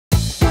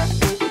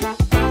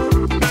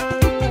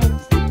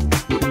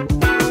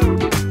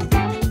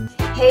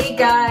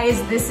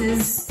guys, this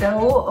is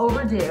so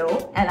overdue,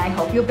 and I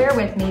hope you'll bear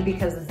with me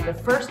because it's the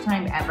first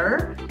time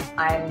ever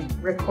I'm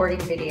recording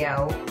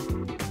video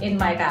in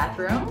my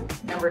bathroom.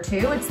 Number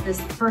two, it's this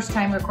first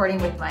time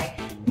recording with my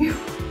new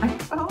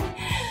iPhone.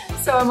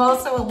 So I'm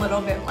also a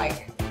little bit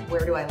like,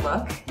 where do I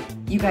look?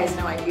 You guys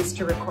know I'm used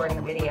to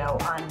recording video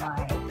on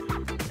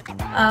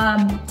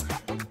my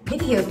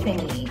video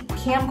thingy.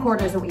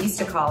 Camcorder is what we used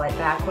to call it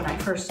back when I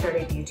first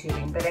started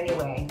YouTubing. But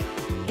anyway,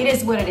 it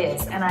is what it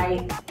is. And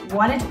I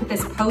wanted to put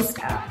this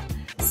post up.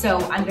 So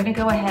I'm gonna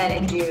go ahead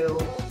and do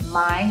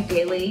my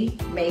daily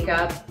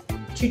makeup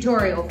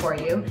tutorial for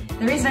you.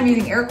 The reason I'm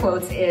using air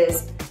quotes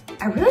is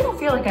I really don't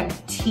feel like I'm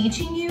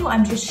teaching you.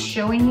 I'm just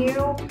showing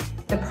you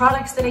the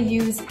products that I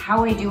use,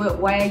 how I do it,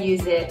 why I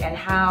use it, and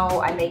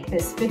how I make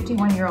this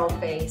 51-year-old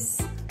face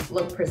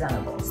look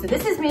presentable. So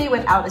this is me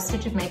without a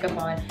stitch of makeup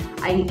on.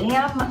 I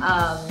am,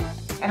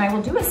 and I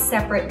will do a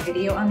separate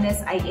video on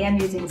this, I am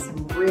using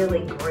some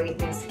really great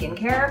new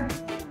skincare.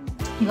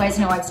 You guys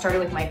know I've started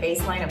with my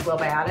baseline of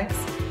Glowbiotics,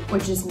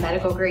 which is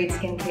medical grade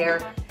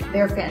skincare.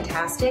 They're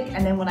fantastic.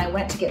 And then when I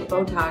went to get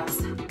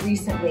Botox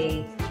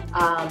recently,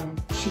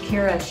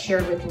 Shakira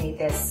shared with me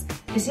this.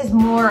 This is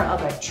more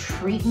of a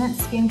treatment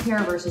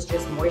skincare versus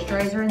just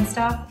moisturizer and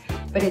stuff,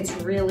 but it's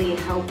really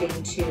helping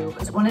to,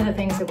 because one of the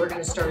things that we're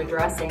gonna start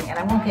addressing, and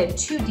I won't get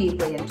too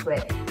deeply into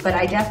it, but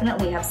I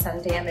definitely have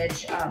sun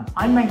damage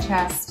on my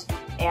chest,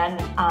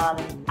 and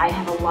I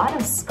have a lot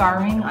of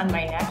scarring on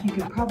my neck. You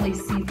can probably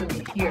see from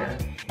here.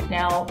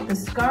 Now, the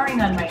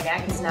scarring on my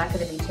neck is not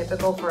gonna be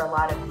typical for a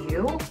lot of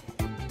you.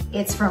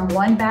 It's from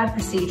one bad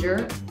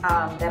procedure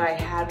that I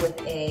had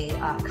with a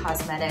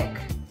cosmetic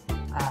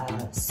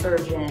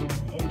surgeon,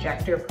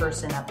 injector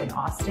person up in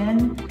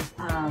Austin.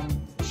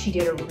 She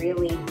did a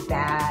really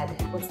bad,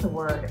 what's the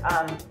word?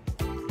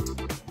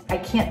 I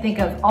can't think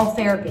of, all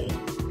therapy,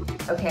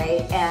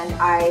 okay? And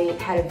I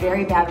had a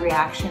very bad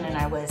reaction and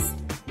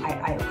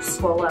I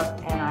swole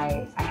up and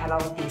I had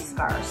all of these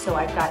scars. So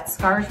I've got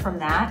scars from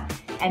that.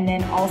 And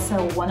then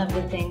also one of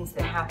the things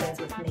that happens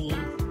with me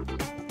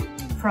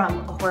from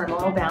a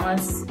hormonal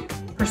balance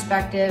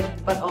perspective,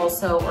 but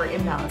also, or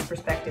imbalance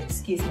perspective,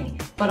 excuse me,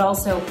 but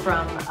also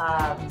from,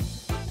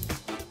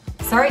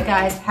 sorry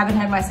guys, haven't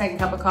had my second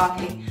cup of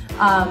coffee,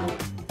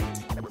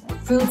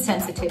 food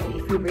sensitivity,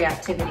 food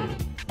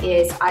reactivity,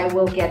 is I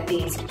will get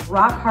these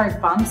rock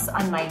hard bumps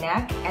on my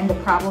neck, and the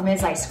problem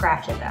is I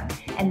scratch at them.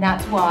 And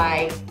that's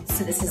why,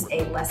 so this is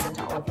a lesson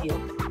to all of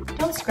you.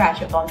 Don't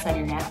scratch at bumps on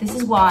your neck. This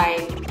is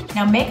why,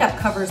 now makeup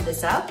covers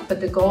this up,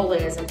 but the goal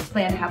is, and to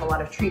plan to have a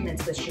lot of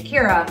treatments with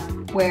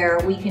Shakira, where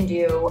we can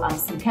do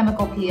some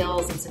chemical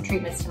peels and some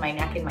treatments to my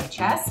neck and my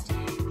chest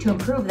to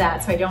improve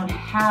that so I don't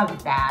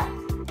have that.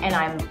 And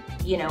I'm,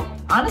 you know,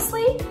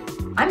 honestly,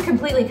 I'm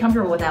completely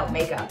comfortable without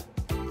makeup.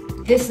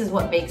 This is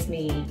what makes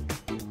me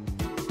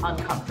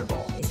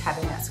uncomfortable, is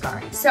having that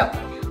scarring. So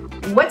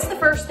what's the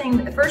first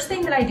thing? The first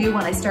thing that I do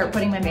when I start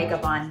putting my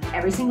makeup on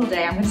every single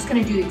day, I'm just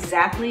gonna do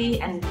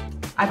exactly, and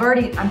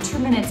I'm 2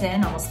 minutes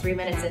in, almost 3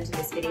 minutes into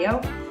this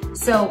video.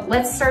 So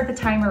let's start the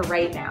timer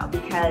right now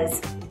because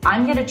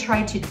I'm gonna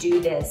try to do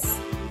this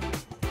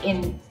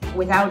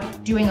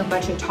without doing a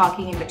bunch of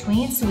talking in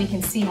between so we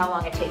can see how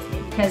long it takes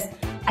me, because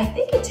I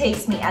think it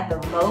takes me at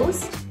the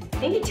most,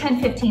 maybe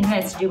 10-15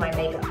 minutes to do my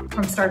makeup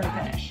from start to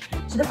finish.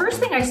 So the first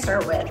thing I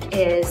start with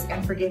is,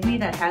 and forgive me,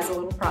 that has a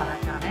little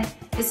product on it.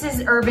 This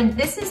is Urban.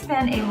 This has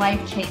been a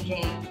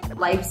life-changing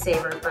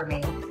lifesaver for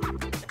me.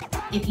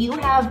 If you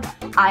have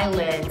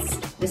eyelids,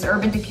 this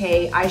Urban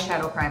Decay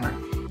eyeshadow primer,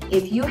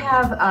 if you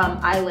have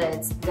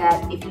eyelids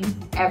that if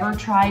you've ever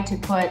tried to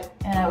put,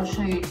 and I will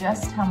show you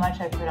just how much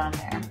I put on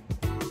there.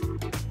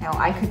 Now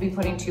I could be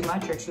putting too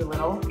much or too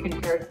little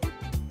compared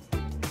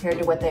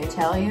to what they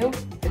tell you,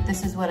 but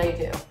this is what I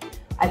do.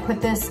 I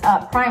put this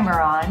primer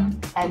on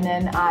and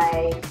then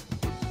I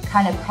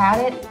kind of pat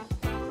it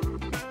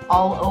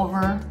all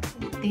over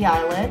the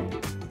eyelid.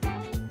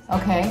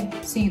 Okay,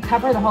 so you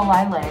cover the whole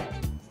eyelid.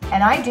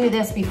 And I do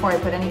this before I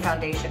put any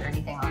foundation or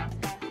anything on.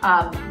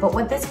 But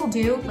what this will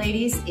do,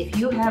 ladies, if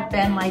you have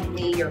been like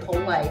me your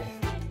whole life,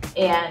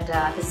 and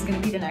this is gonna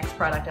be the next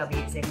product I'll be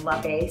using,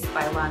 La Base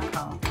by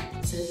Lancome.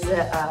 So this is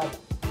a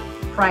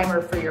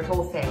primer for your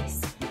whole face.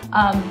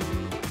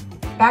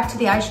 Back to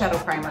the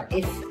eyeshadow primer.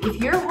 If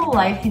your whole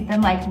life you've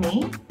been like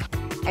me,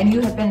 and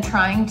you have been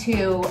trying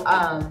to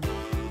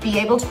be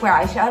able to wear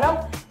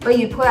eyeshadow, but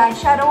you put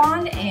eyeshadow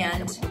on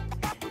and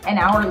an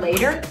hour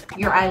later,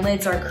 your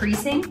eyelids are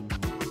creasing,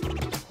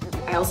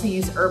 I also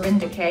use Urban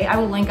Decay. I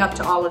will link up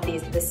to all of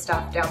this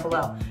stuff down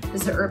below.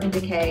 This is an Urban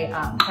Decay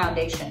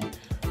foundation.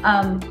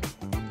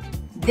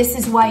 This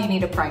is why you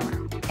need a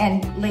primer.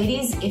 And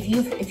ladies, if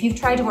you've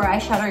tried to wear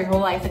eyeshadow your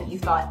whole life and you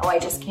thought, oh, I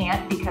just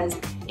can't because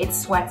it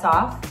sweats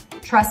off,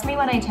 trust me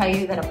when I tell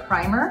you that a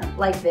primer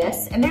like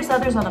this, and there's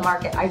others on the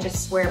market, I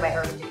just swear by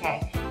Urban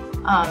Decay.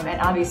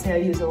 And obviously I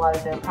use a lot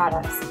of their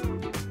products.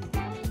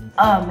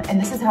 And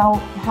this is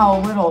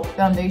how little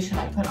foundation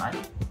I put on.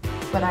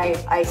 But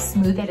I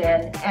smooth it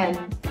in, and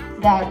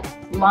that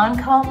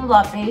Lancome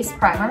La Base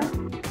primer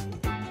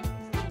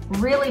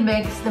really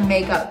makes the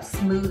makeup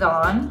smooth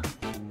on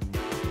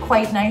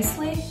quite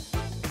nicely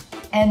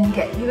and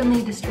get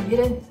evenly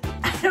distributed.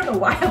 I don't know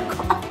why I'm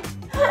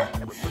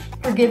coughing.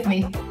 Forgive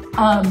me.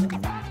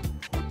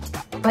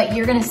 But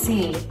you're gonna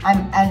see,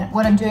 and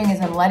what I'm doing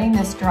is I'm letting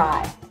this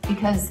dry,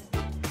 because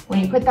when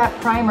you put that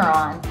primer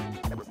on,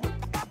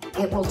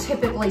 it will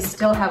typically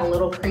still have a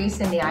little crease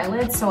in the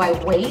eyelid. So I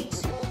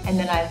wait and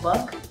then I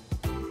look.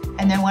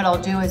 And then what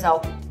I'll do is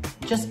I'll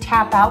just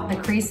tap out the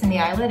crease in the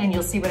eyelid and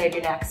you'll see what I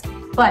do next.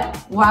 But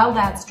while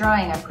that's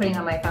drying, I'm putting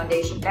on my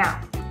foundation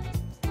now.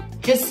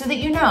 Just so that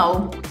you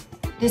know,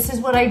 this is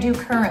what I do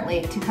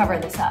currently to cover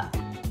this up.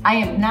 I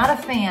am not a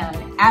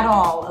fan at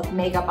all of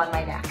makeup on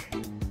my neck.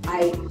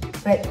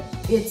 But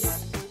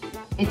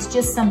it's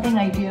just something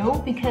I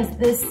do because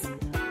this,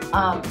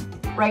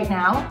 right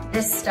now,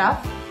 this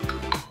stuff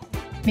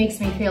makes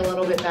me feel a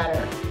little bit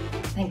better.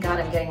 Thank God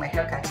I'm getting my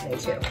hair cut today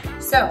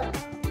too. So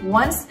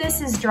once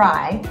this is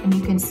dry, and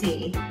you can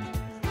see,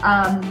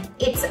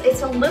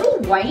 it's a little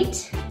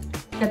white,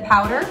 the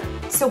powder.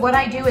 So what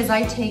I do is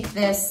I take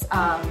this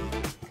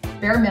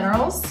Bare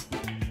Minerals.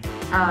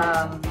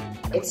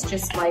 It's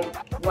just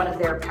like one of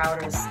their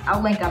powders.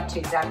 I'll link up to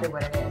exactly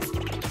what it is.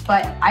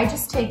 But I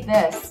just take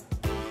this,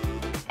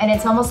 and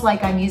it's almost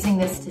like I'm using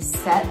this to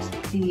set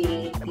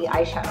the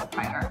eyeshadow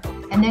primer.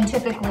 And then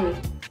typically,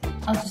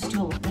 I'll just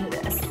do a little bit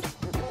of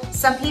this.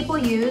 Some people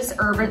use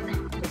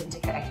Urban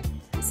Decay.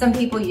 Some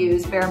people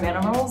use Bare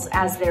Minerals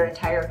as their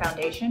entire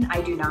foundation.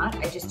 I do not.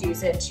 I just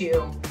use it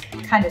to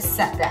kind of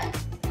set that.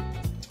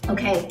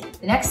 Okay,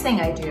 the next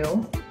thing I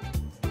do,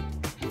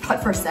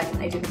 but for a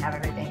second, I didn't have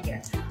everything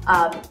here.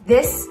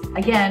 This,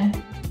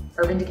 again,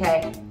 Urban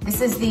Decay. This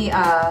is the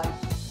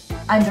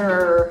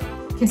under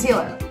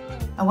concealer.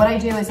 And what I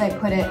do is I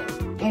put it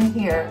in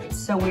here. It's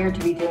so weird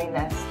to be doing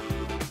this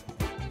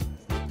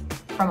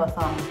from a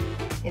phone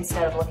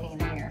instead of looking in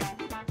the mirror.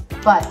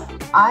 But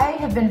I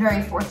have been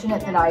very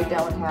fortunate that I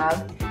don't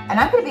have, and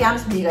I'm gonna be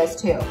honest with you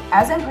guys too,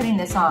 as I'm putting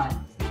this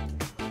on,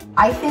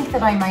 I think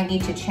that I might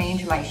need to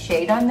change my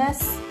shade on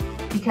this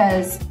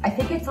because I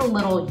think it's a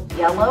little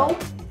yellow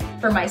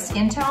for my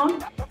skin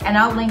tone, and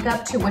I'll link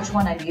up to which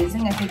one I'm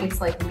using. I think it's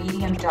like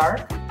medium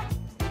dark.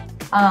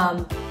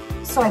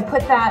 So I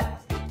put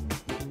that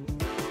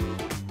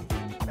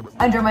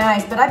under my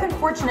eyes, but I've been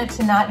fortunate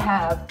to not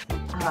have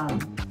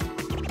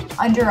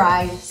under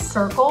eye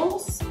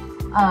circles.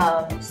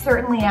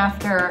 Certainly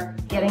after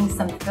getting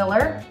some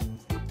filler,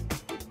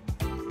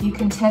 you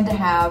can tend to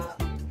have,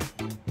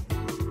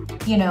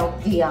 you know,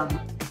 the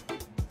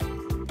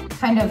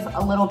kind of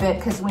a little bit,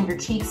 because when your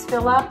cheeks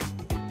fill up,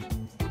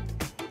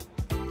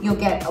 you'll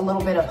get a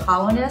little bit of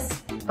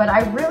hollowness. But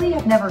I really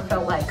have never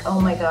felt like, oh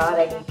my God,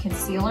 I need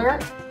concealer.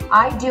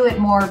 I do it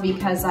more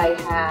because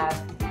I have,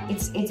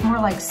 it's more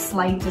like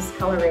slight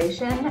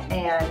discoloration,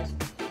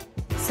 and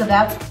so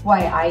that's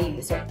why I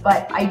use it.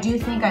 But I do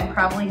think I'm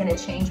probably gonna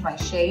change my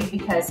shade,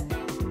 because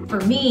for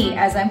me,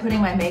 as I'm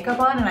putting my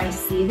makeup on and I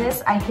see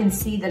this, I can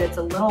see that it's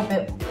a little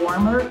bit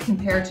warmer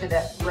compared to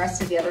the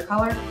rest of the other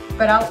color,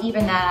 but I'll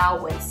even that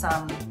out with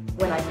some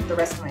when I put the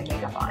rest of my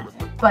makeup on.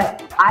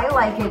 But I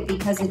like it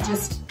because it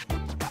just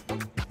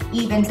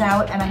evens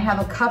out, and I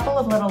have a couple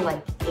of little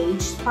like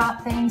age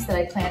spot things that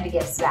I plan to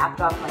get zapped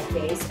off my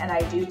face, and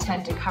I do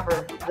tend to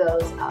cover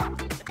those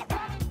up.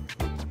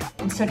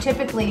 And so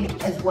typically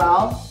as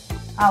well,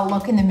 I'll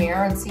look in the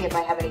mirror and see if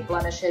I have any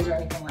blemishes or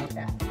anything like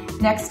that.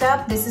 Next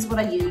up, this is what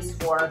I use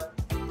for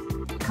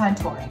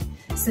contouring.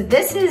 So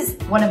this is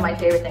one of my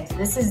favorite things.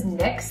 This is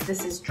NYX,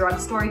 this is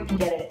drugstore. You can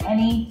get it at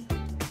any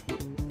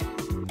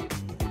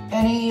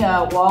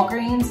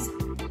Walgreens.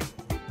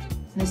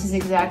 This is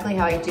exactly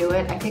how I do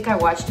it. I think I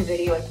watched a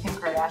video with Kim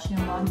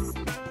Kardashian once,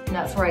 and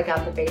that's where I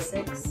got the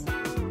basics.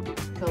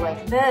 Go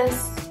like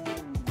this,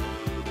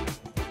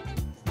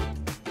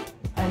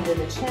 under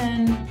the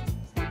chin,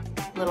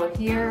 a little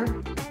here.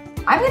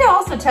 I'm gonna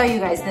also tell you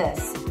guys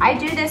this. I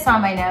do this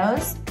on my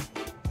nose.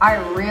 I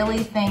really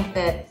think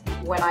that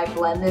when I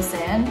blend this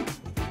in,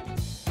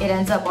 it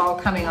ends up all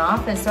coming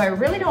off, and so I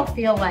really don't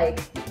feel like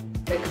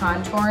the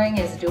contouring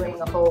is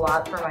doing a whole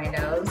lot for my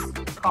nose.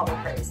 Call me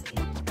crazy.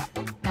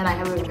 And I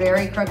have a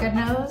very crooked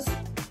nose,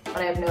 but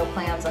I have no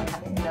plans on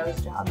having a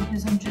nose job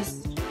because I'm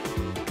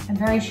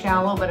very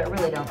shallow, but I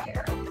really don't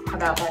care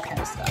about that kind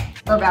of stuff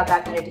or about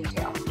that kind of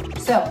detail.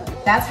 So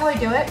that's how I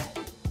do it.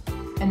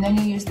 And then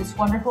you use this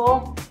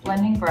wonderful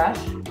blending brush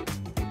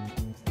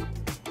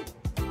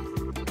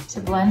to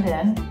blend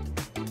in.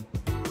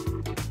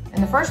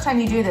 And the first time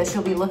you do this,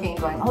 you'll be looking and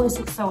going, oh, this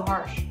looks so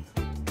harsh.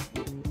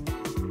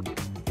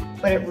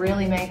 But it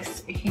really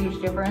makes a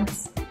huge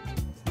difference.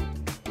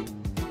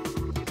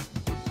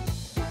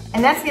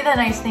 And that's the other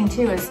nice thing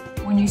too, is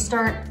when you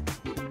start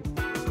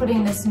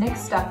putting this NYX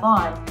stuff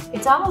on,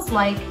 it's almost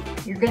like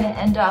you're gonna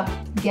end up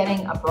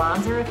getting a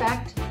bronzer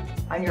effect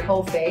on your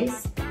whole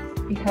face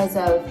because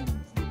of,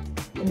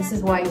 and this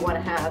is why you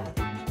wanna have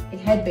a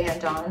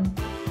headband on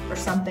or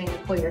something to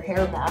pull your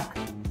hair back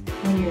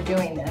when you're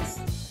doing this.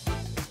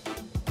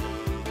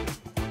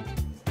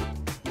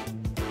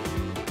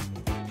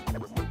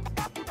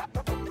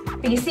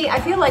 But you see,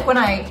 I feel like when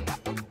I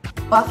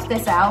buff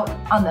this out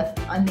on the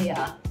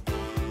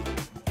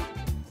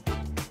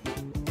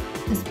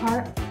this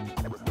part.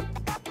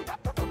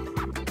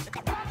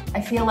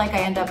 I feel like I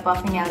end up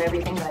buffing out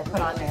everything that I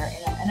put on there,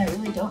 and I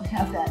really don't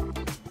have that.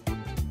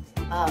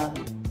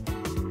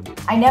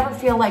 I never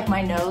feel like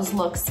my nose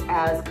looks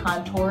as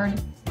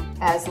contoured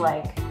as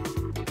like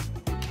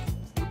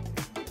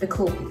the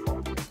cool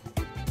people.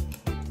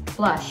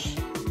 Blush.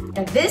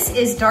 Now this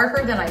is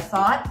darker than I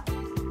thought,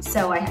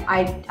 so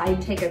I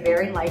take a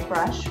very light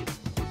brush.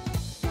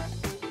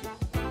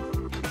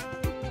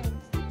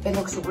 It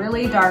looks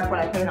really dark when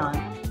I put it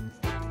on.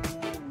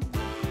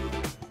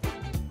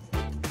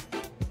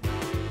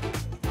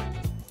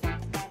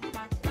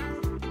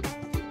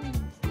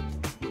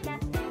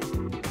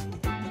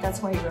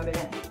 That's why you rub it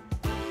in.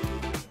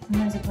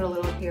 Sometimes I put a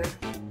little here.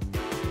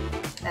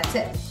 That's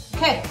it.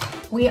 Okay,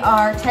 we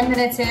are 10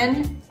 minutes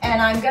in,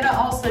 and I'm gonna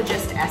also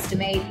just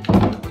estimate.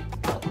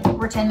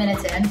 We're 10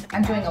 minutes in.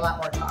 I'm doing a lot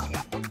more talking.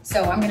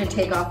 So I'm gonna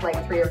take off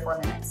like 3 or 4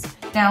 minutes.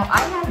 Now I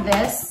have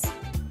this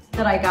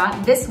that I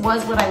got. This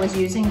was what I was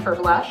using for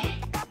blush,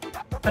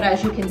 but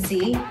as you can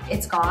see,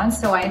 it's gone.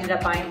 So I ended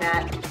up buying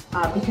that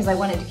because I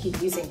wanted to keep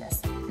using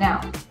this.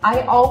 Now,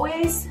 I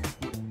always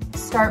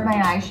start my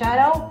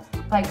eyeshadow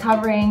by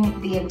covering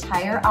the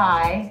entire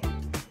eye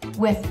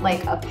with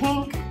like a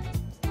pink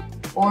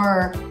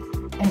or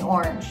an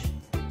orange.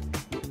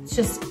 It's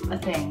just a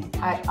thing.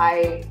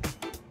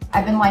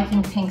 I've been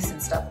liking pinks and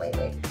stuff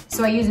lately.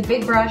 So I use a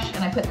big brush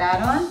and I put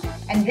that on,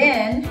 and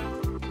then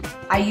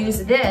I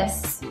use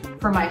this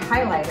for my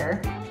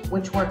highlighter,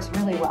 which works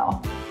really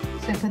well.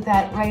 So I put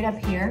that right up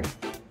here.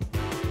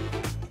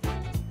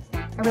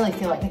 I really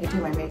feel like I could do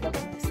my makeup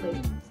in my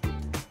sleep.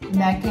 And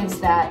that gives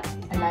that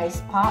a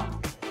nice pop.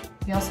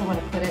 You also want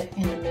to put it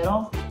in the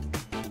middle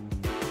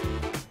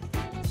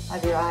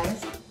of your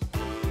eyes.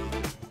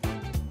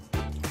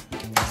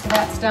 So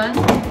that's done.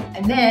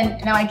 And then,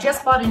 now I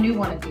just bought a new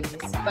one of these,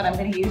 but I'm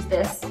going to use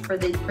this for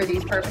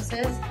these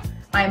purposes.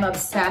 I'm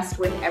obsessed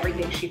with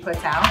everything she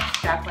puts out,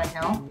 Jaclyn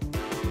Hill.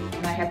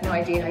 And I have no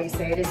idea how you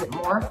say it. Is it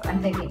Morph?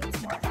 I'm thinking it's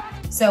Morph.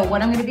 So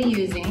what I'm going to be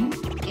using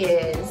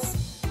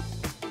is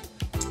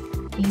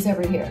these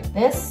over here.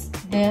 This,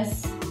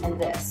 and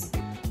this.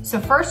 So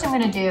first I'm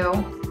going to do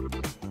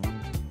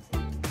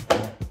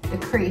the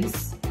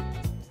crease,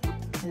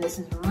 and this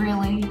is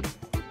really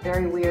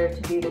very weird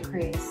to do the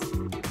crease.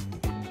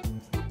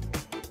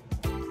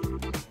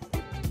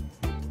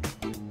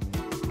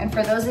 And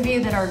for those of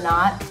you that are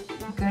not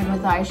good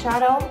with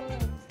eyeshadow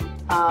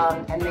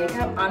and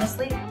makeup,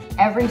 honestly,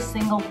 every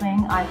single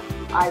thing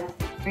I've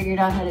figured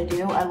out how to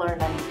do, I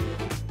learned on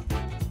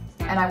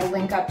YouTube. And I will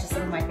link up to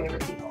some of my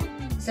favorite people.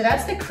 So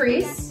that's the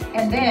crease,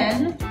 and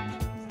then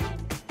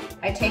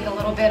I take a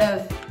little bit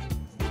of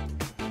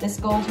this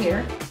gold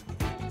here,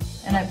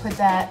 and I put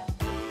that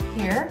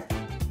here.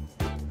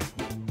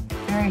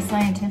 Very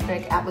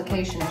scientific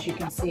application, as you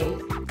can see.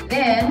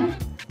 Then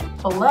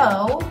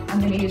below, I'm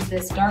going to use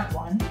this dark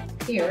one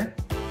here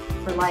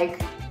for like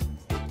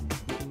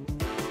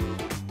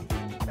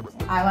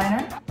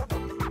eyeliner.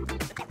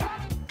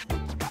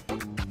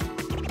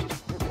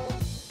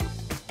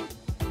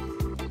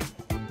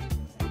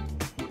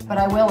 But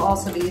I will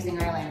also be using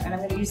eyeliner, and I'm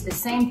going to use the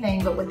same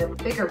thing but with a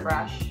bigger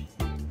brush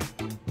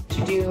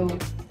to do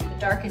the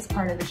darkest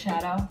part of the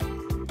shadow,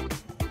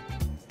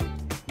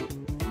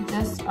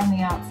 just on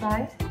the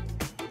outside.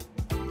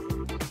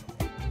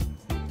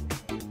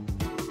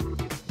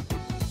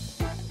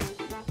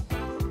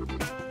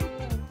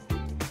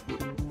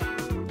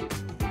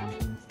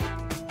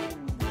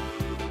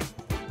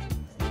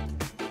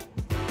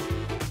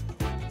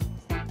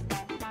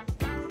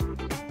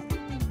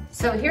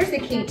 So here's the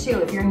key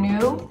too. If you're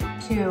new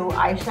to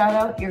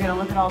eyeshadow, you're gonna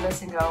look at all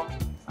this and go,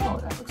 oh,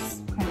 that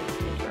looks kind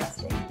of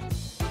interesting.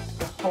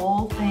 The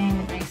whole thing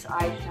that makes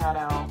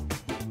eyeshadow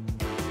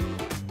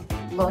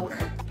look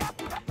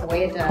the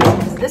way it does,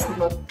 because this would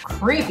look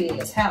creepy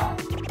as hell,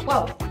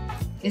 whoa,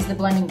 is the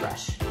blending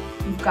brush.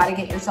 You've got to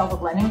get yourself a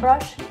blending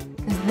brush,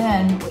 because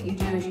then what you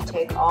do is you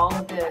take all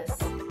of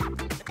this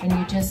and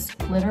you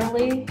just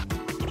literally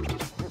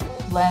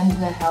blend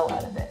the hell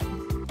out of it.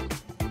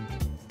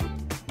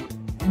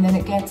 And then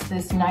it gets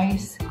this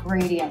nice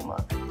gradient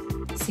look.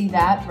 See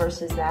that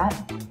versus that?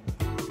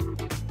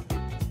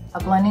 A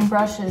blending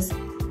brush is,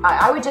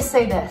 I would just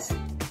say this.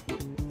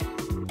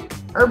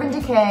 Urban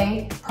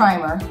Decay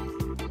primer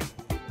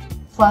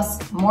plus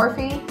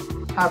Morphe,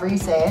 however you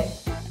say it,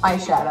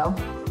 eyeshadow,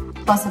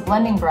 plus a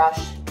blending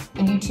brush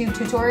and YouTube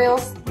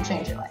tutorials will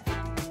change your life.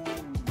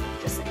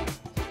 Just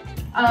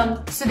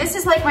saying. So this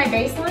is like my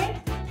baseline.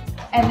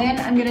 And then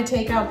I'm gonna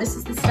take out, this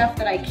is the stuff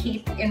that I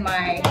keep in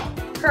my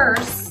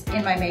purse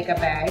in my makeup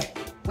bag,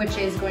 which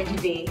is going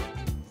to be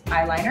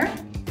eyeliner,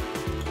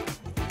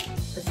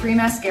 the 3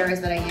 mascaras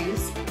that I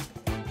use,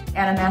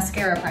 and a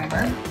mascara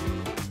primer,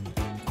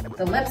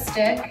 the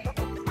lipstick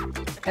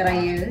that I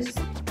use,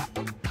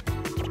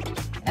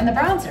 and the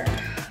bronzer.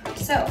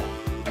 So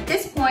at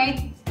this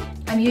point,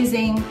 I'm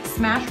using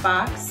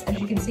Smashbox.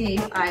 As you can see,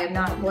 I am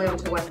not loyal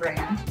to one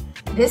brand.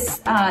 This,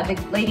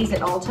 the ladies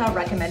at Ulta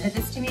recommended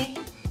this to me,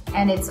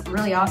 and it's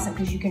really awesome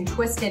because you can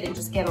twist it and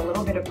just get a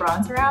little bit of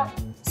bronzer out.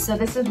 So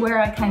this is where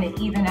I kind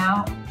of even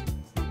out,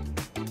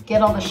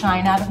 get all the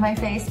shine out of my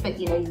face, but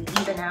you know, you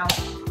even out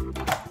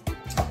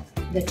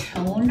the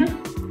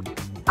tone.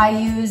 I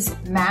use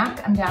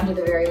MAC, I'm down to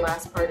the very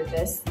last part of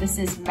this. This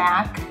is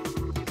MAC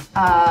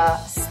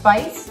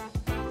Spice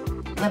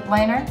Lip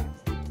Liner.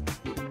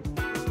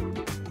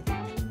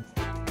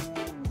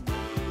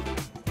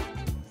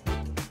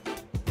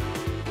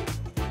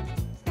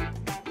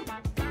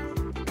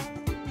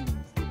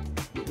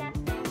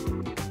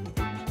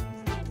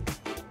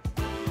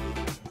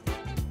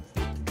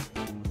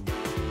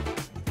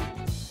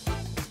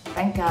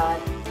 Thank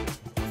God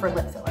for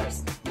lip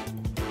fillers.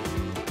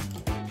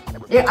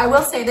 Yeah, I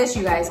will say this,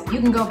 you guys,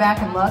 you can go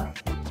back and look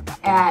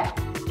at,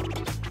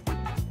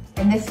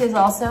 and this is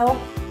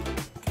also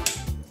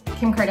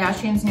Kim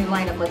Kardashian's new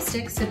line of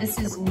lipsticks. So this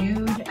is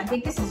nude, I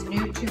think this is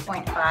nude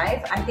 2.5.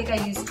 I think I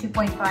use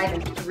 2.5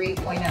 and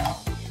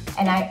 3.0.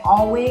 And I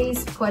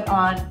always put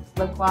on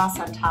lip gloss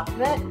on top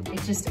of it.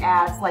 It just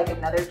adds like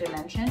another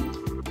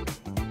dimension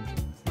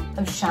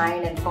of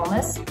shine and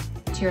fullness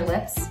to your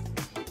lips.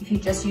 If you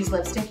just use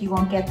lipstick, you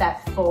won't get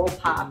that full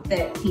pop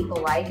that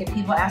people like. And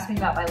people ask me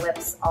about my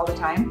lips all the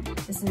time.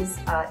 This is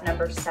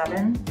number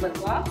 7 lip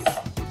gloss.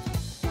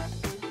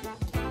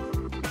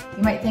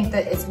 You might think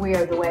that it's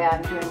weird the way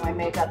I'm doing my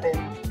makeup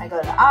and I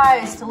go to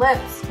eyes, to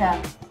lips,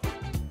 to...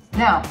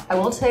 Now, I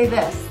will say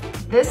this.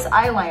 This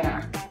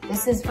eyeliner,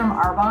 this is from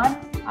Arbonne.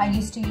 I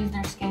used to use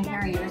their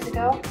skincare years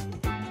ago.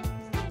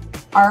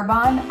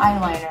 Arbonne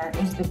eyeliner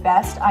is the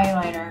best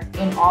eyeliner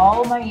in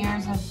all my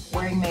years of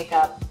wearing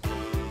makeup.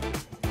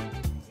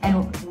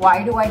 And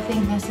why do I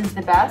think this is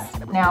the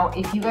best? Now,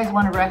 if you guys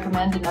want to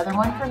recommend another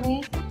one for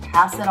me,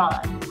 pass it on.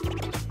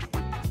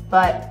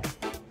 But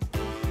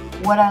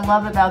what I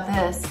love about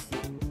this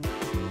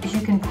is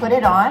you can put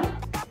it on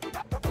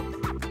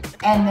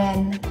and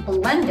then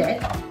blend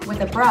it with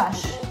a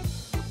brush.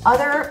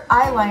 Other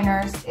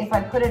eyeliners, if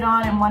I put it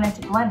on and wanted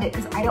to blend it,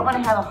 because I don't want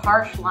to have a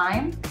harsh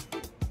line,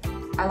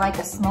 I like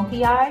a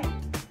smoky eye.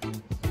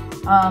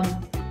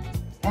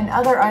 And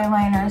other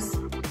eyeliners,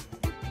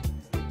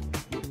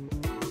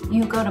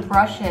 you go to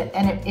brush it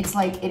and it's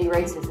like it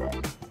erases it.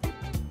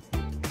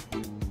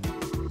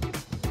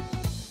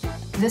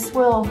 This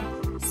will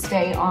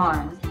stay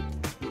on,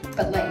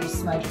 but let you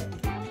smudge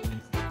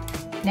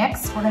it.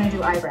 Next, we're gonna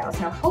do eyebrows.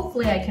 Now,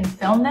 hopefully I can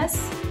film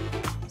this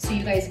so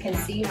you guys can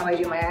see how I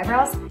do my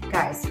eyebrows.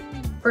 Guys,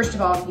 first of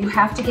all, you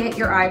have to get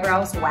your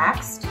eyebrows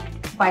waxed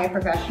by a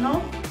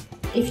professional.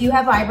 If you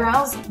have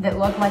eyebrows that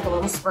look like a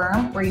little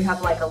sperm, where you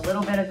have like a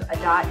little bit of a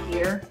dot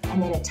here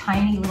and then a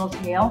tiny little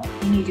tail,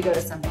 you need to go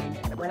to somebody new.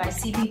 When I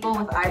see people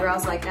with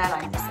eyebrows like that,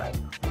 I'm just like,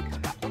 oh my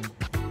God.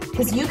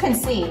 Because you can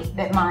see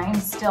that mine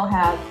still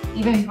have,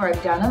 even before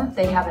I've done them,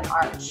 they have an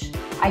arch.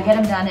 I get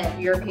them done at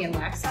European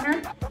Wax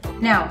Center.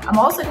 Now, I'm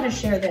also gonna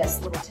share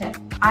this little tip.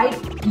 I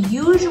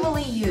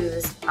usually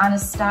use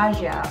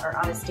Anastasia,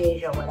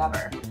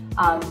 whatever,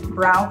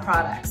 brow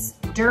products.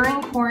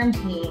 During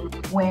quarantine,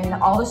 when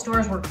all the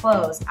stores were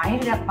closed, I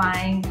ended up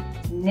buying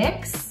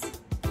NYX.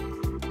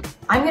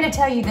 I'm gonna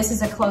tell you this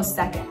is a close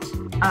second.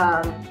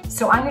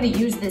 So I'm gonna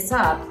use this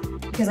up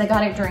because I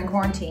got it during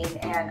quarantine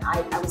and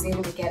I was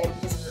able to get it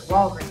because it was at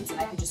Walgreens and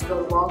I could just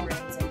go to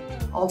Walgreens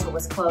and Ulta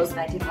was closed and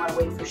I didn't wanna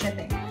wait for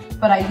shipping.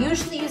 But I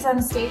usually use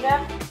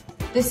Anastasia.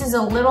 This is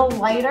a little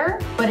lighter,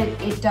 but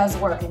it does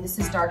work, and this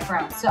is dark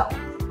brown. So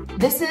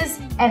this is,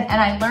 and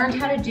I learned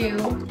how to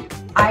do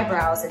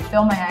eyebrows and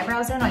film my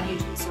eyebrows in on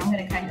YouTube. So I'm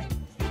gonna kind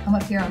of come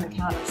up here on the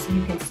counter so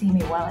you can see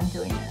me while I'm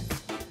doing this.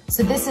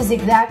 So this is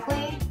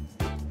exactly,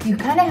 you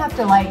kind of have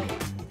to like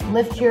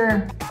lift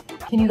your,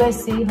 can you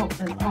guys see?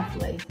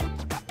 Hopefully.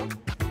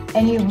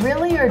 And you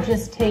really are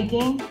just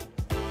taking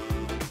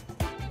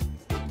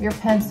your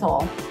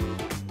pencil.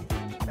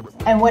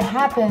 And what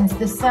happens,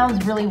 this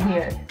sounds really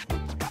weird.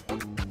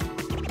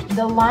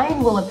 The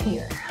line will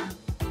appear.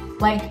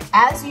 Like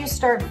as you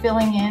start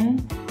filling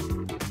in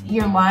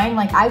your line,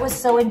 like I was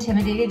so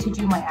intimidated to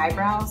do my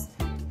eyebrows,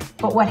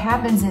 but what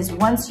happens is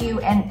once you,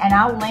 and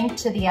I'll link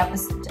to the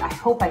episode, I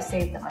hope I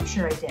saved them, I'm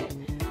sure I did.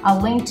 I'll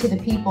link to the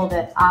people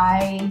that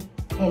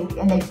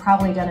and they've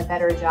probably done a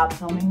better job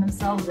filming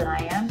themselves than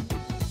I am.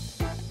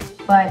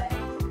 But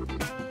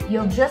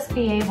you'll just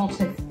be able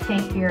to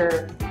take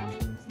your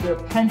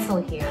pencil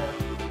here,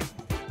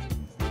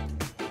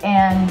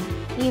 and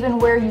even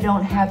where you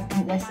don't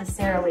have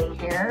necessarily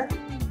hair,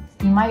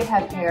 you might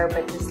have hair,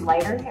 but just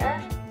lighter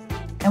hair.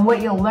 And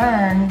what you'll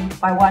learn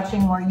by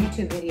watching more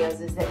YouTube videos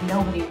is that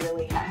nobody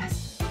really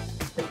has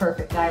the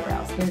perfect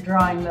eyebrows. They're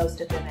drawing most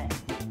of them in.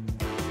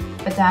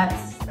 But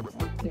that's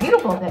the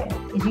beautiful thing,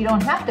 is you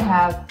don't have to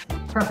have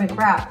perfect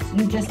brows.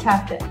 You just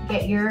have to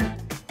get your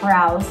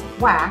brows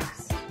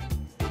waxed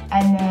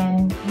and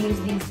then use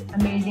these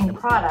amazing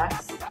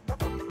products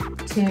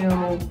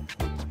to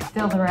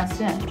fill the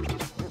rest in.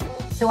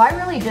 So I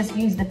really just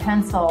use the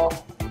pencil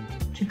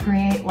to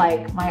create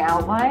like my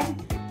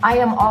outline. I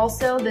am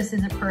also, this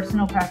is a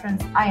personal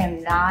preference, I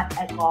am not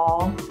at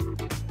all,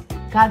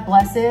 God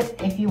bless it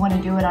if you want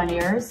to do it on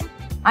yours.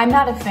 I'm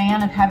not a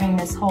fan of having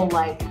this whole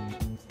like,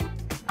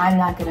 I'm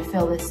not gonna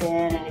fill this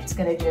in and it's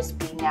gonna just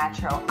be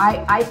natural.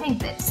 I think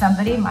that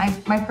somebody, my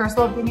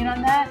personal opinion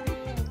on that,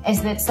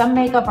 is that some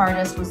makeup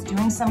artist was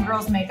doing some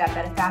girl's makeup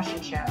at a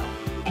fashion show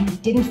and he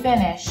didn't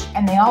finish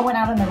and they all went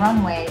out on the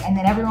runway and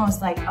then everyone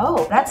was like,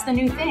 oh, that's the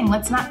new thing,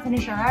 let's not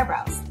finish our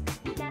eyebrows.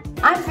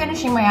 I'm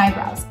finishing my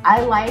eyebrows.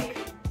 I like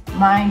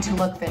mine to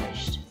look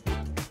finished.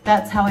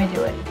 That's how I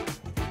do it.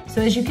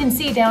 So as you can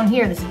see down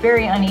here, this is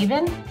very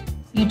uneven.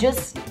 You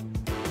just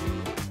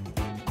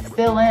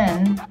fill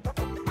in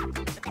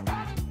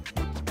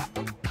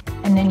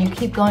and then you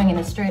keep going in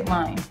a straight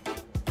line.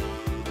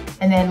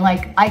 And then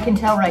like I can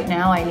tell right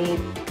now I need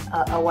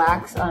a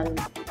wax on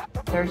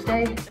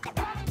Thursday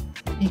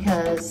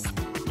because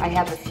I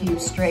have a few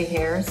stray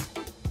hairs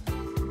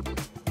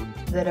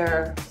that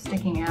are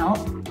sticking out.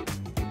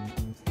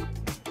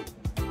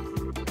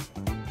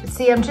 But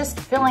see, I'm just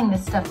filling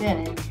this stuff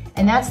in,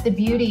 and that's the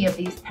beauty of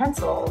these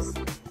pencils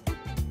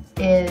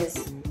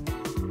is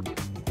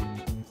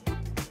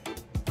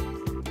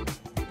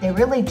they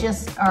really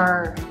just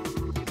are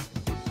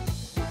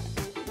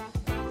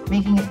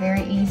making it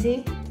very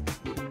easy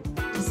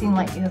to seem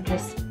like you have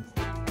just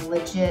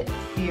legit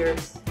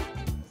fierce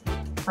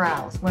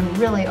brows, when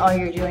really all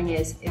you're doing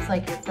is, it's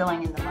like you're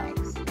filling in the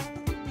blanks.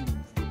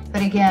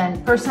 But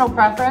again, personal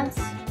preference,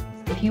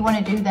 if you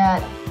want to do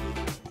that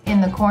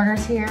in the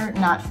corners here,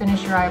 not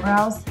finish your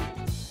eyebrows,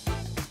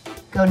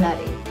 go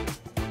nutty.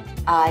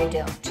 I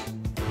don't.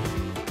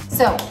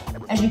 So,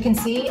 as you can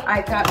see,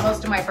 I've got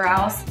most of my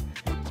brows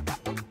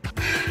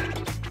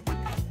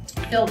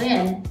filled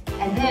in,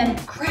 and then,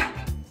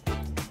 crap,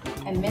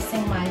 I'm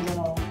missing my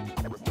little,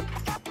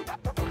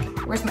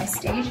 where's my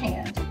stage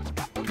hand?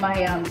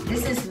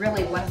 This is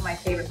really one of my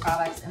favorite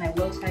products, and I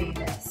will tell you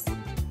this.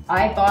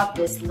 I bought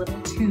this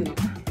little tube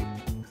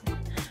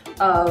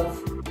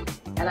of,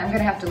 and I'm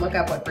gonna have to look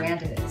up what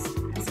brand it is,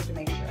 just to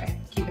make sure I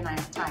keep an eye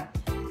on time.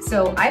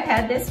 So I've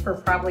had this for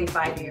probably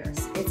 5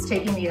 years. It's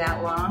taking me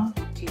that long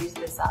to use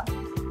this up.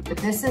 But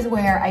this is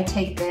where I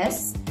take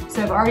this,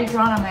 so I've already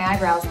drawn on my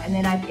eyebrows, and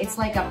then it's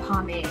like a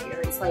pomade,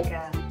 or it's like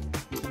a,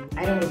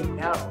 I don't even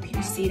know. Can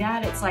you see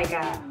that? It's like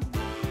a,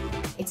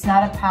 it's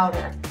not a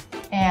powder.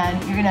 And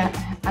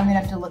I'm gonna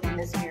have to look in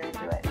this mirror and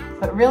do it.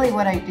 But really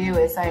what I do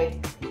is I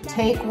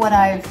take what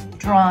I've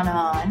drawn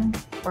on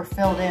or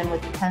filled in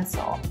with the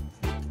pencil,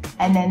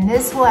 and then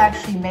this will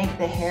actually make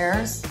the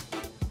hairs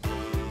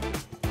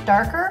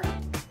darker,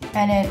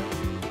 and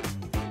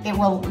it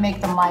will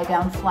make them lie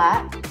down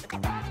flat.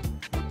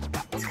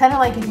 It's kind of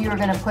like if you were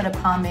gonna put a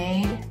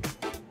pomade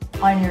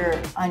on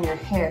your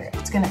hair.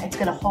 It's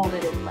gonna hold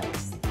it in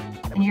place.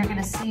 And you're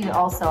gonna see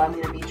also I'm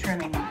gonna be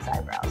trimming these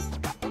eyebrows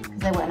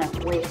because I went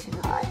up way too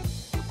high.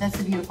 That's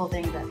the beautiful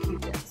thing about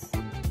Q-tips.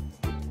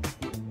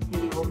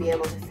 You will be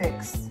able to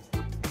fix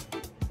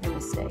your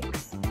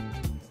mistakes.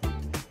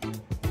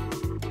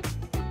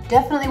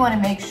 Definitely want to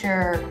make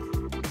sure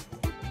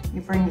you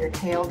bring your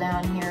tail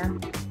down here.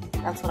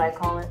 That's what I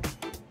call it.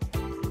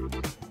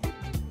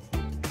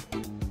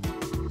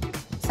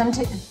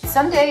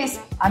 Some days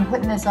I'm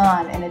putting this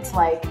on and it's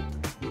like,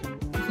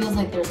 it feels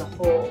like there's a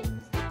hole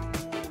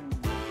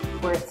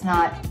where it's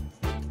not,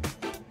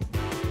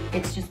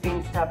 it's just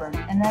being stubborn,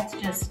 and that's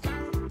just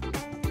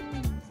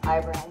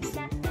eyebrows.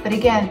 But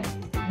again,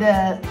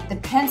 the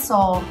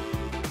pencil,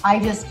 I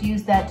just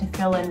use that to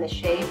fill in the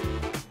shape.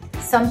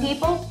 Some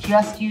people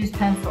just use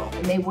pencil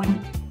and they wouldn't,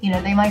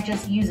 they might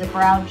just use a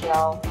brow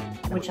gel,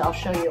 which I'll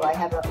show you. I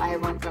have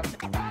one from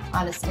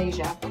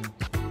Anastasia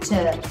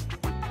to,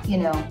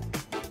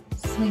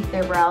 sweep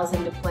their brows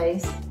into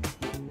place.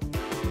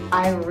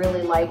 I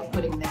really like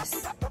putting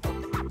this,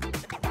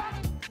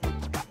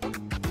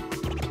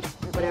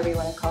 whatever you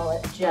want to call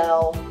it,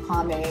 gel,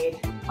 pomade,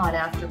 on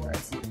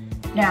afterwards.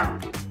 Now,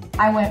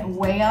 I went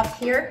way up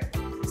here,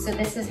 so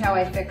this is how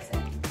I fix it.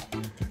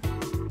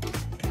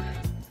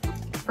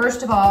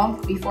 First of all,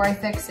 before I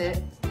fix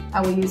it, I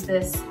will use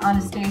this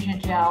Anastasia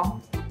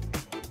gel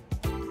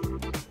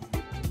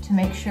to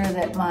make sure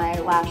that my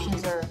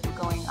lashes are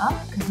going up,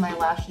 because my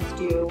lashes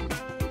do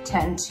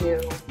tend to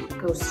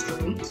go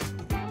straight.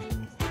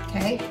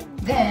 Okay,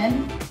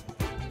 then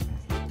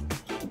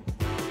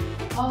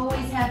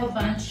always have a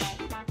bunch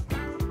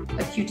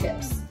of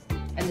Q-tips,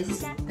 and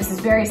this is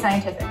very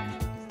scientific.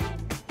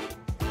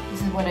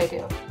 This is what I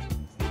do.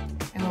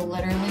 I will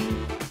literally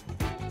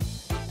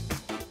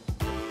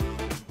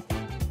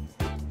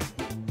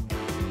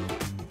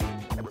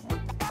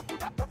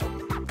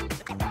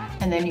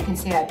and then you can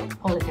see I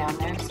pulled it down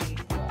there, so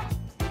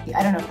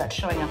I don't know if that's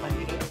showing up on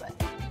video, but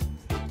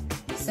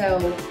so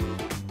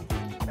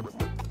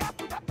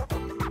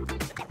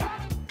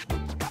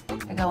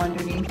I go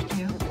underneath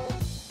too.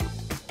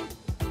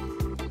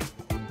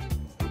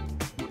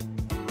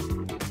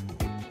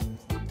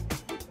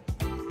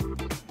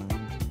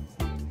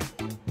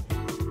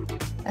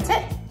 That's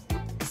it.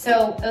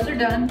 So those are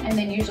done, and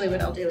then usually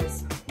what I'll do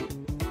is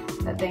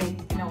that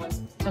thing no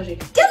one's told you.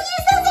 Don't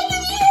use those in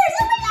your ears!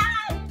 Oh my God!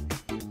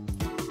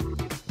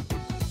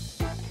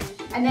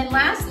 And then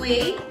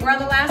lastly, we're on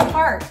the last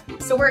part.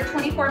 So we're at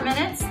 24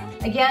 minutes.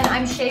 Again,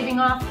 I'm shaving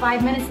off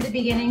 5 minutes at the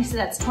beginning, so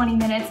that's 20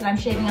 minutes, and I'm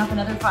shaving off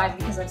another 5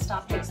 because I've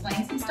stopped to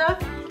explain some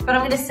stuff. But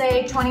I'm gonna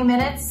say 20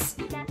 minutes,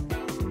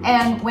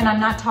 and when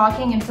I'm not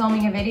talking and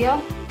filming a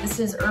video, this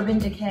is Urban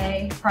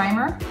Decay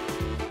Primer.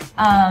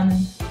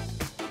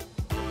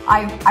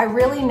 I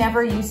really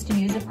never used to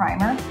use a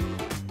primer,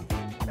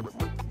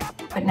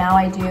 but now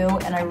I do,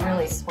 and I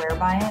really swear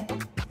by it.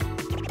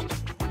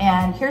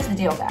 And here's the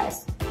deal,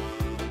 guys.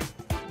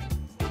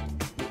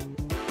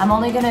 I'm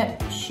only gonna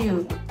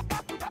shoot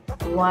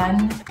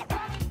one.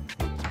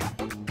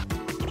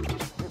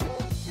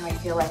 Now I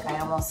feel like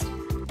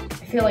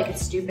I feel like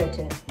it's stupid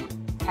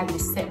to have you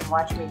sit and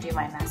watch me do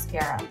my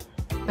mascara.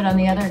 But on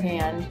the other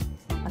hand,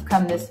 I've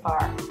come this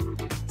far.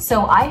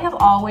 So I have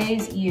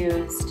always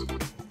used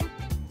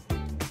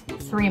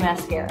 3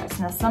 mascaras.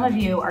 Now some of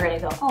you are gonna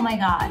go, oh my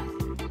God.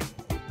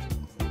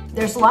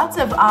 There's lots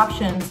of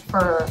options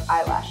for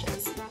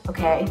eyelashes,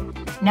 okay?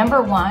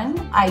 Number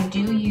 1, I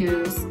do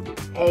use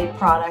a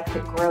product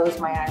that grows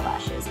my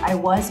eyelashes. I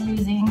was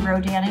using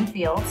Rodan &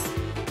 Fields.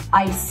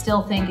 I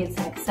still think it's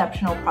an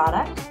exceptional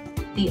product.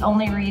 The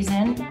only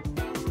reason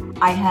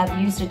I have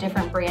used a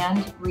different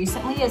brand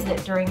recently is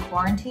that during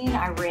quarantine,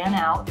 I ran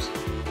out.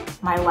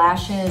 My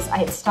lashes,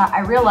 I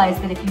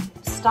realized that if you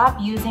stop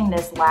using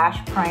this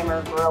lash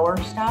primer grower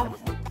stuff,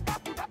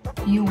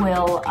 you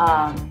will,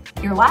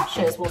 your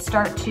lashes will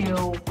start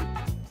to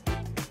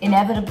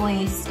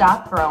inevitably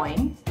stop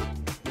growing,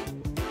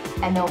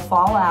 and they'll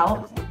fall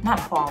out. Not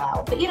fall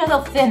out, but you know,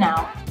 they'll thin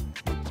out.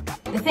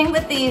 The thing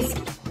with these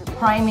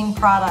priming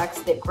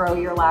products that grow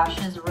your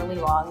lashes really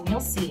long, and you'll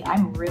see,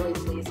 I'm really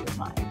pleased with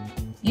mine.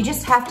 You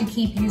just have to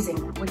keep using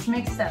them, which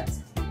makes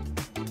sense.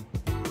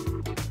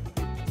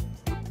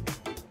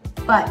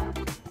 But,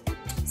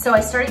 so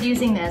I started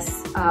using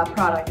this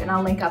product, and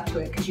I'll link up to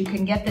it because you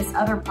can get this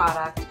other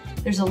product.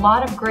 There's a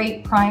lot of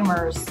great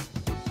primers,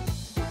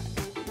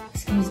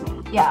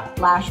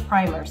 lash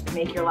primers that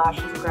make your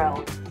lashes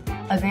grow,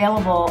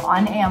 available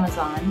on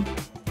Amazon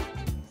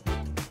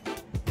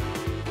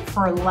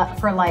for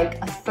like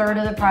 1/3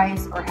 of the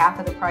price or half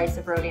of the price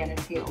of Rodan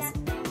 & Fields.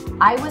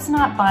 I was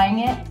not buying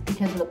it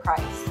because of the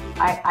price.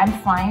 I'm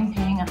fine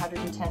paying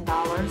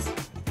 $110,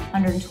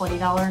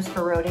 $120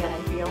 for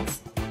Rodan &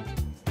 Fields.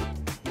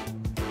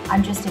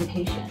 I'm just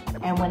impatient.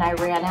 And when I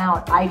ran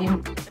out,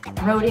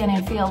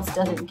 Rodan & Fields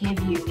doesn't give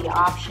you the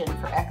option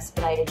for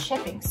expedited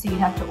shipping. So you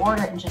have to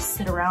order it and just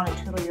sit around and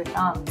twiddle your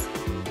thumbs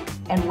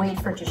and wait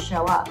for it to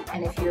show up.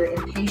 And if you're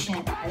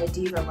impatient and a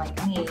diva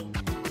like me,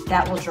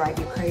 that will drive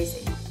you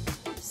crazy.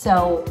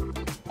 So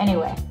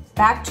anyway,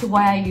 back to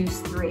why I use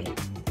 3.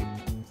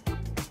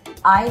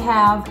 I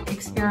have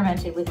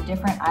experimented with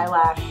different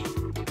eyelash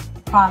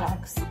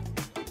products.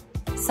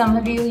 Some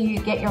of you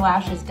get your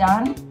lashes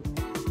done.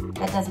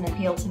 That doesn't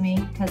appeal to me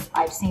because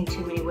I've seen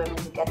too many women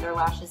who get their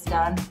lashes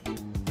done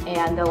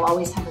and they'll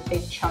always have a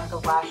big chunk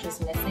of lashes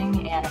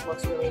missing and it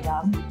looks really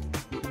dumb.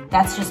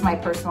 That's just my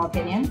personal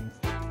opinion.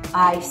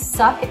 I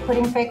suck at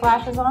putting fake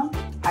lashes on.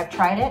 I've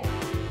tried it.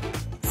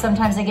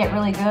 Sometimes I get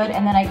really good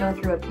and then I go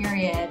through a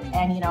period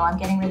and I'm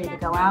getting ready to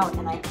go out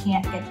and I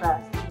can't get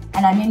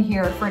and I'm in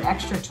here for an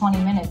extra 20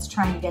 minutes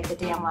trying to get the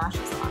damn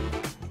lashes on.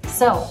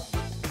 So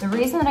the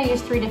reason that I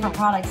use 3 different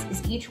products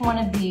is each one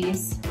of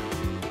these,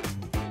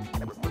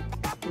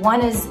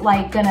 one is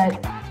like gonna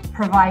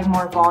provide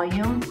more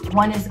volume,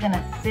 one is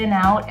gonna thin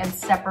out and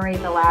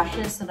separate the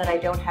lashes so that I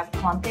don't have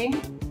clumping.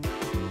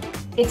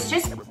 It's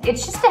just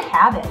a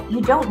habit.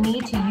 You don't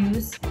need to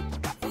use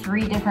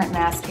 3 different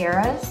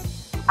mascaras.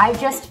 I've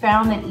just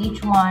found that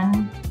each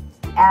one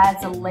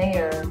adds a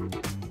layer,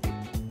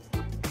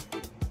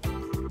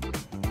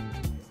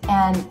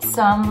 and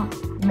some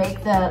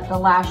make the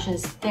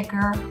lashes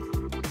thicker,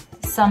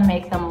 some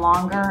make them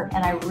longer,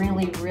 and I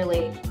really,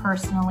 really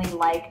personally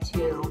like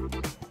to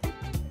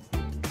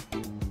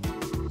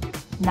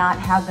not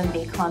have them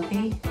be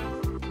clumpy.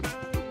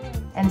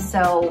 And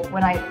so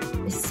when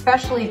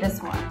especially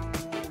this one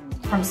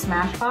from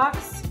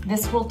Smashbox,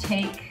 this will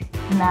take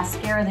the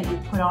mascara that you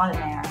put on in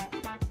there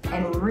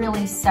and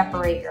really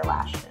separate your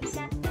lashes.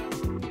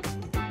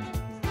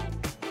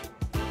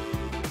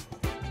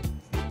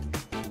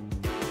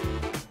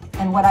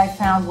 And what I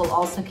found will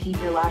also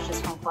keep your lashes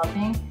from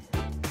clumping.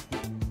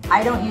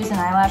 I don't use an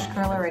eyelash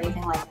curler or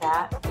anything like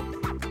that.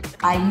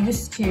 I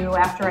used to,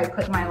 after I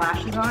put my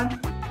lashes on,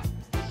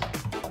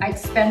 I'd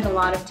spend a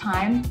lot of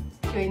time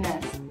doing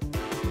this.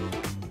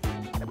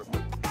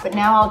 But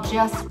now I'll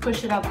just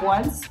push it up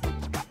once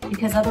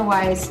because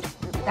otherwise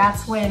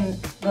that's when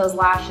those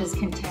lashes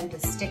can tend to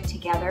stick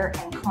together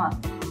and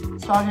clump.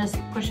 So I'll just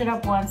push it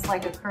up once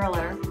like a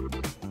curler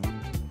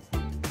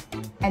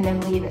and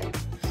then leave it.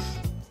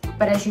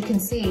 But as you can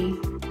see,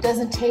 it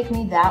doesn't take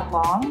me that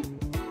long.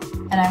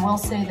 And I will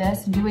say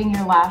this, doing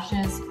your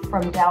lashes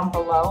from down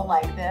below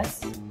like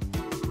this,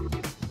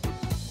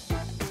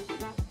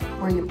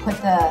 where you put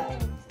the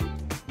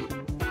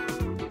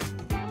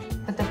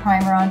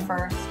primer on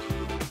first.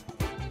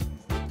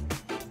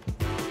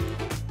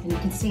 And you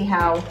can see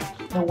how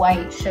the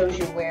white shows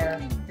you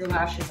where your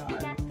lashes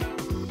are.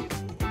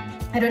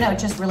 I don't know, it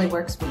just really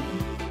works for me.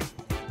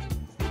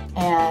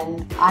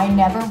 And I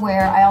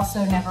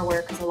also never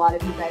wear, because a lot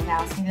of you guys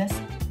ask me this,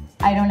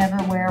 I don't ever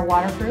wear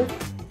waterproof.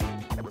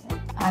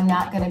 I'm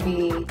not gonna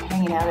be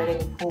hanging out at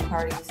any pool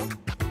parties,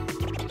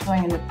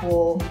 going in the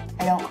pool.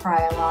 I don't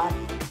cry a lot.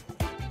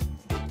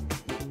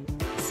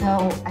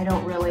 So I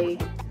don't really,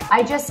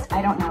 I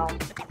don't know.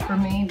 For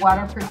me,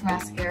 waterproof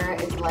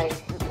mascara is like,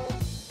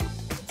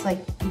 it's like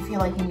you feel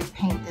like you need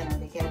paint thinner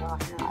to get it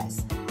off your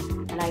eyes.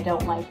 And I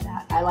don't like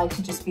that. I like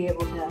to just be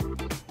able to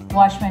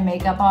wash my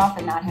makeup off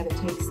and not have it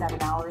take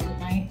 7 hours at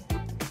night.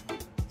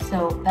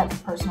 So that's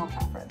a personal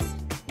preference.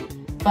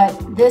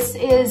 But this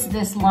is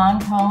this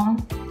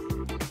Lancome.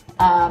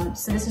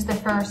 So this is the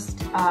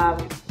first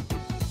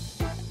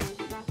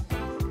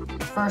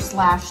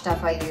lash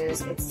stuff I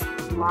use. It's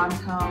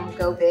Lancome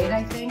Go Big,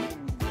 I think.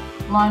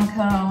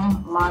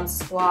 Lancome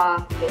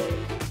Monsoir Big.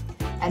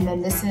 And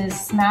then this is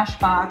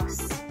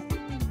Smashbox,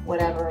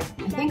 whatever.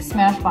 I think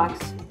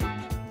Smashbox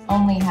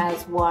only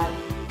has one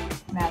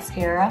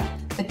mascara,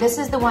 but this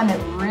is the one that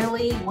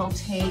really will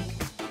take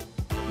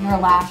your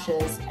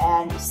lashes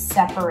and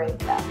separate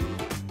them.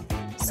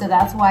 So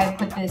that's why I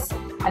put this,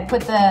 I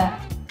put the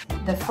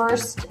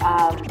first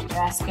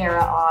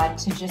mascara on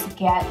to just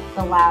get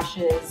the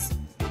lashes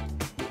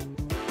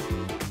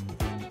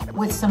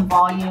with some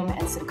volume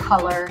and some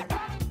color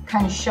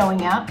kind of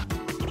showing up.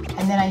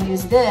 And then I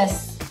use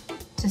this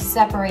to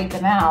separate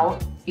them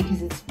out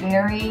because it's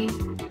very,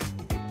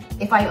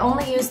 if I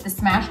only use the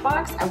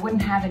Smashbox, I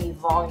wouldn't have any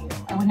volume.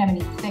 I wouldn't have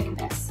any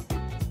thickness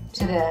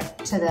to the,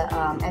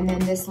 and then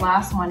this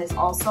last one is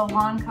also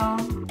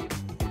Lancome.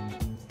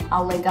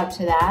 I'll link up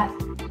to that.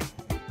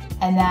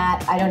 And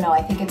that, I don't know,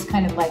 I think it's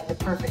kind of like the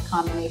perfect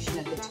combination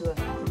of the two of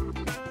them.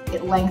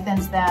 It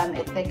lengthens them,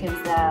 it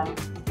thickens them.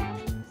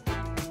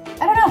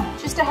 I don't know,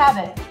 just a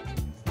habit.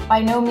 By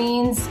no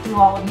means do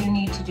all of you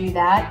need to do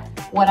that.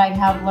 What I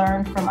have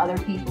learned from other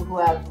people who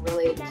have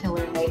really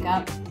killer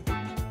makeup,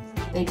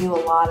 they do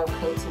a lot of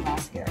coats and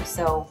mascara.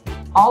 So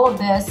all of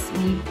this,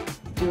 me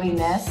doing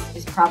this,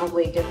 is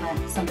probably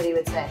different. Somebody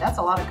would say, that's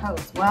a lot of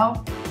coats.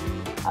 Well,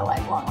 I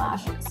like long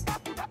lashes.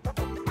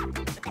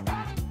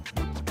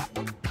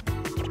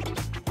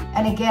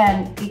 And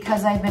again,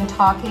 because I've been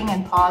talking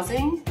and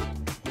pausing,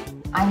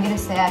 I'm gonna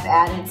say I've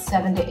added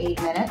 7 to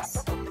 8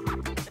 minutes,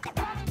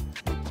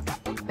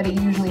 but it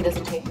usually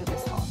doesn't take me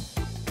this long.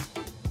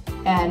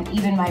 And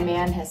even my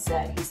man has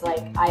said, he's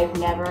like, I've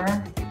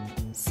never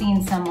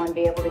seen someone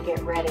be able to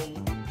get ready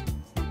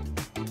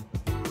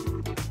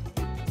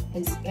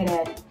in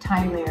a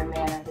timelier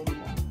manner than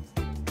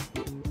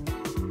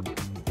you.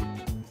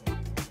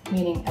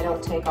 Meaning I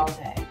don't take all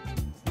day.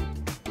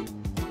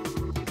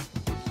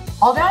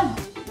 All done.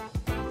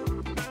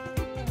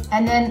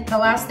 And then the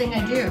last thing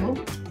I do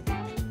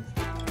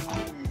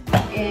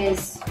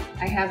is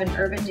I have an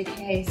Urban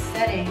Decay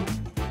setting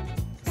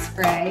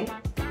spray.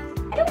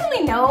 I don't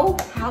really know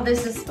how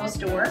this is supposed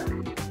to work.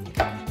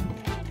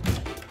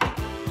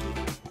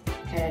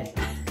 And it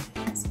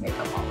has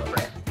makeup all over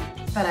it.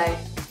 But I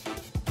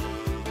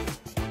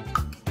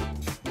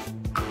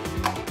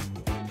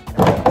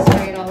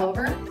spray it all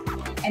over.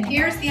 And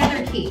here's the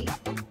other key.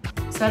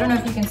 So I don't know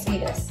if you can see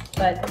this,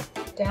 but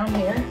down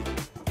here,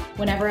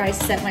 whenever I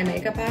set my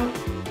makeup out,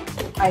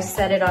 I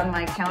set it on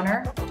my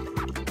counter.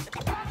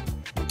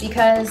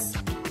 Because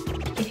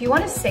if you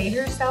want to save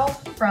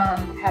yourself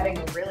from having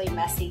a really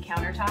messy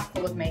countertop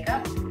full of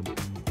makeup,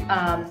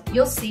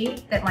 you'll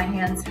see that my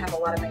hands have a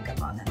lot of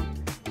makeup on them.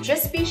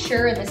 Just be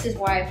sure, this is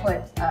why I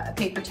put a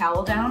paper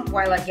towel down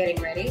while I'm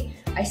getting ready.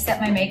 I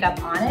set my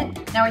makeup on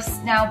it. Now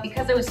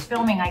because I was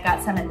filming, I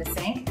got some in the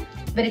sink,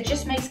 but it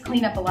just makes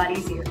cleanup a lot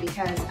easier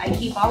because I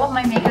keep all of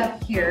my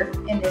makeup here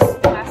in this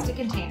plastic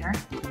container.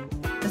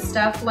 The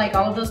stuff, like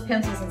all of those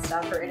pencils and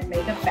stuff, are in a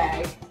makeup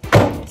bag.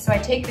 So I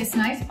take this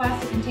nice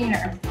plastic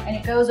container and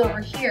it goes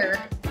over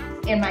here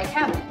in my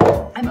cabinet.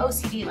 I'm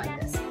OCD like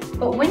this.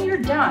 But when you're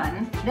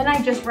done, then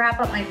I just wrap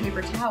up my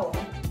paper towel,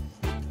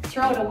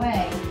 throw it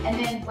away.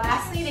 And then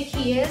lastly, the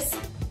key is,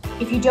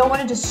 if you don't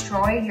want to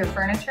destroy your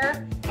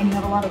furniture and you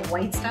have a lot of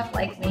white stuff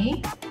like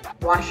me,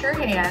 wash your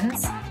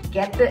hands,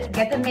 get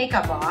the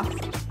makeup off,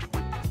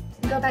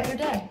 and go about your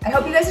day. I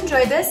hope you guys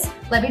enjoyed this.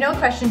 Let me know what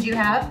questions you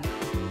have.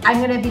 I'm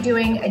gonna be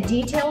doing a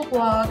detailed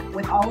vlog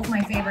with all of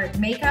my favorite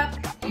makeup,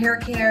 hair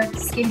care,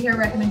 skincare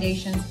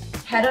recommendations.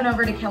 Head on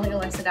over to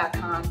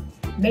kellyolexa.com.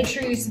 Make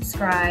sure you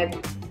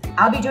subscribe.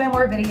 I'll be doing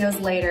more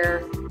videos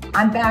later.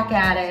 I'm back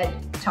at it.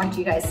 Talk to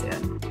you guys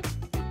soon.